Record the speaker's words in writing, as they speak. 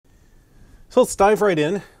So let's dive right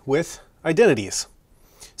in with identities.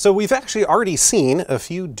 So we've actually already seen a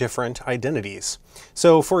few different identities.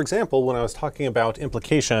 So for example, when I was talking about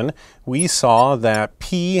implication, we saw that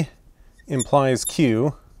P implies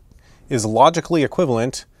Q is logically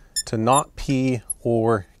equivalent to not P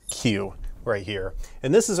or Q right here.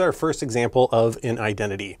 And this is our first example of an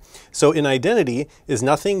identity. So an identity is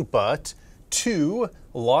nothing but two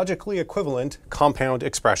logically equivalent compound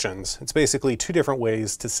expressions. It's basically two different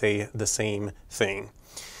ways to say the same thing.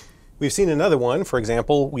 We've seen another one. For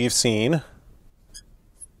example, we've seen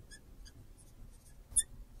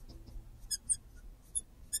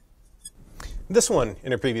this one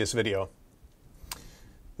in a previous video.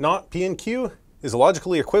 Not P and Q is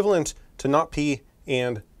logically equivalent to not P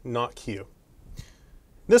and not Q.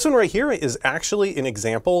 This one right here is actually an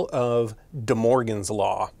example of De Morgan's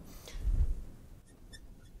law.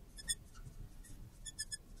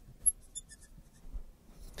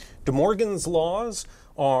 De Morgan's laws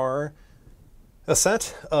are a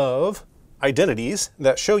set of identities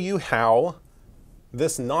that show you how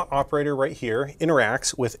this not operator right here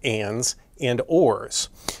interacts with ands and ors.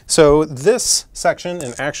 So this section,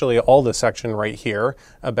 and actually all this section right here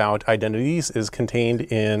about identities, is contained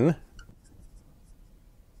in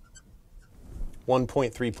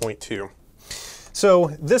 1.3.2. So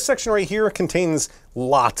this section right here contains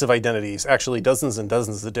lots of identities, actually dozens and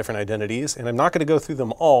dozens of different identities, and I'm not going to go through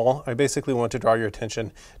them all. I basically want to draw your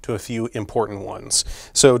attention to a few important ones.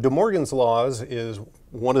 So De Morgan's laws is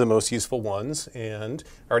one of the most useful ones, and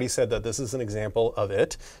I already said that this is an example of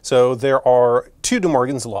it. So there are two De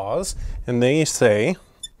Morgan's laws, and they say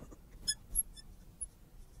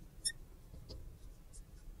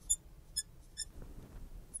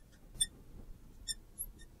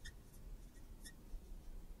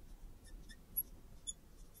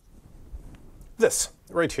this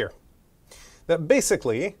right here, that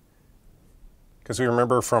basically, because we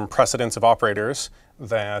remember from precedence of operators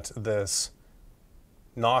that this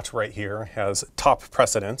not right here has top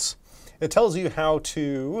precedence, it tells you how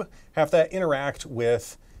to have that interact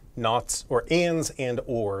with nots or ands and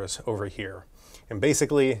ors over here. And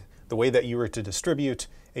basically the way that you were to distribute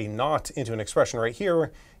a not into an expression right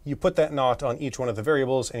here, you put that not on each one of the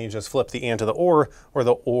variables and you just flip the and to the or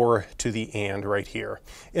the or to the and right here.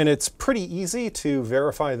 And it's pretty easy to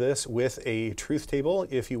verify this with a truth table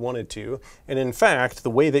if you wanted to. And in fact, the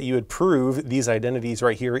way that you would prove these identities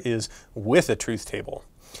right here is with a truth table.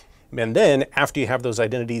 And then after you have those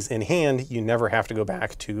identities in hand, you never have to go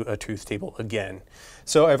back to a truth table again.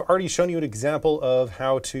 So I've already shown you an example of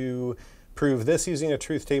how to prove this using a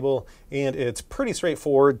truth table, and it's pretty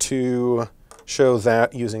straightforward to show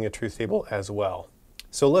that using a truth table as well.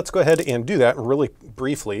 So let's go ahead and do that really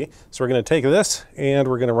briefly. So we're going to take this and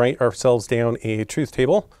we're going to write ourselves down a truth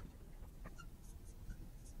table.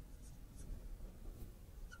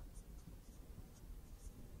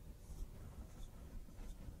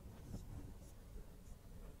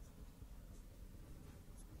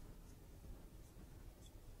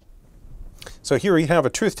 So here we have a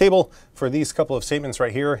truth table for these couple of statements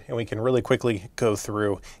right here, and we can really quickly go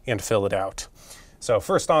through and fill it out. So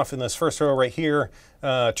first off, in this first row right here,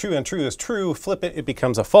 true and true is true. Flip it, it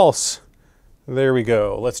becomes a false. There we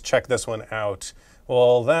go. Let's check this one out.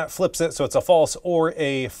 Well, that flips it, so it's a false or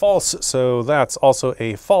a false, so that's also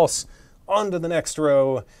a false. On to the next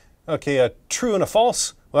row. Okay, a true and a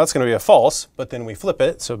false. Well, that's going to be a false, but then we flip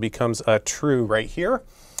it, so it becomes a true right here.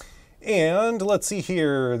 And let's see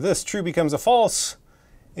here, this true becomes a false,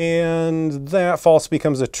 and that false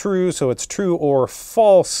becomes a true, so it's true or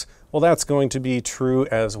false. Well, that's going to be true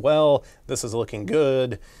as well. This is looking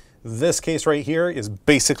good. This case right here is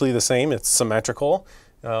basically the same, it's symmetrical.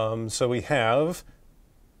 So we have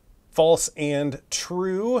false and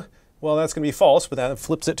true. Well, that's going to be false, but that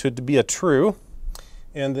flips it to be a true.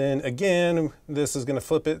 And then again, this is going to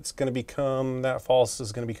flip it, it's going to become, that false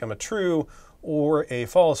is going to become a true, or a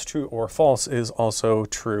false. True or false is also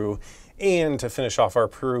true. And to finish off our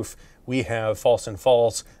proof, we have false and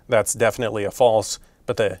false. That's definitely a false,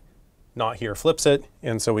 but the not here flips it,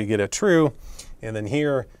 and so we get a true. And then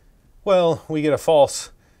here, well, we get a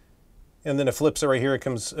false, and then it flips it right here, it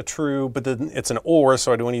comes a true, but then it's an or,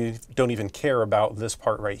 so I don't even care about this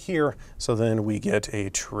part right here. So then we get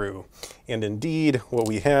a true. And indeed, what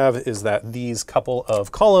we have is that these couple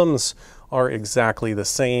of columns are exactly the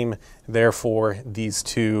same. Therefore, these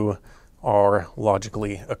two are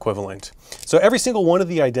logically equivalent. So every single one of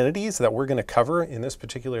the identities that we're going to cover in this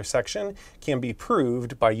particular section can be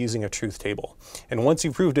proved by using a truth table. And once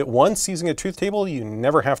you've proved it once using a truth table, you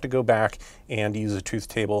never have to go back and use a truth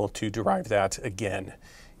table to derive that again.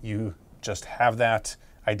 You just have that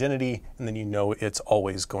identity, and then you know it's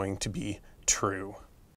always going to be true.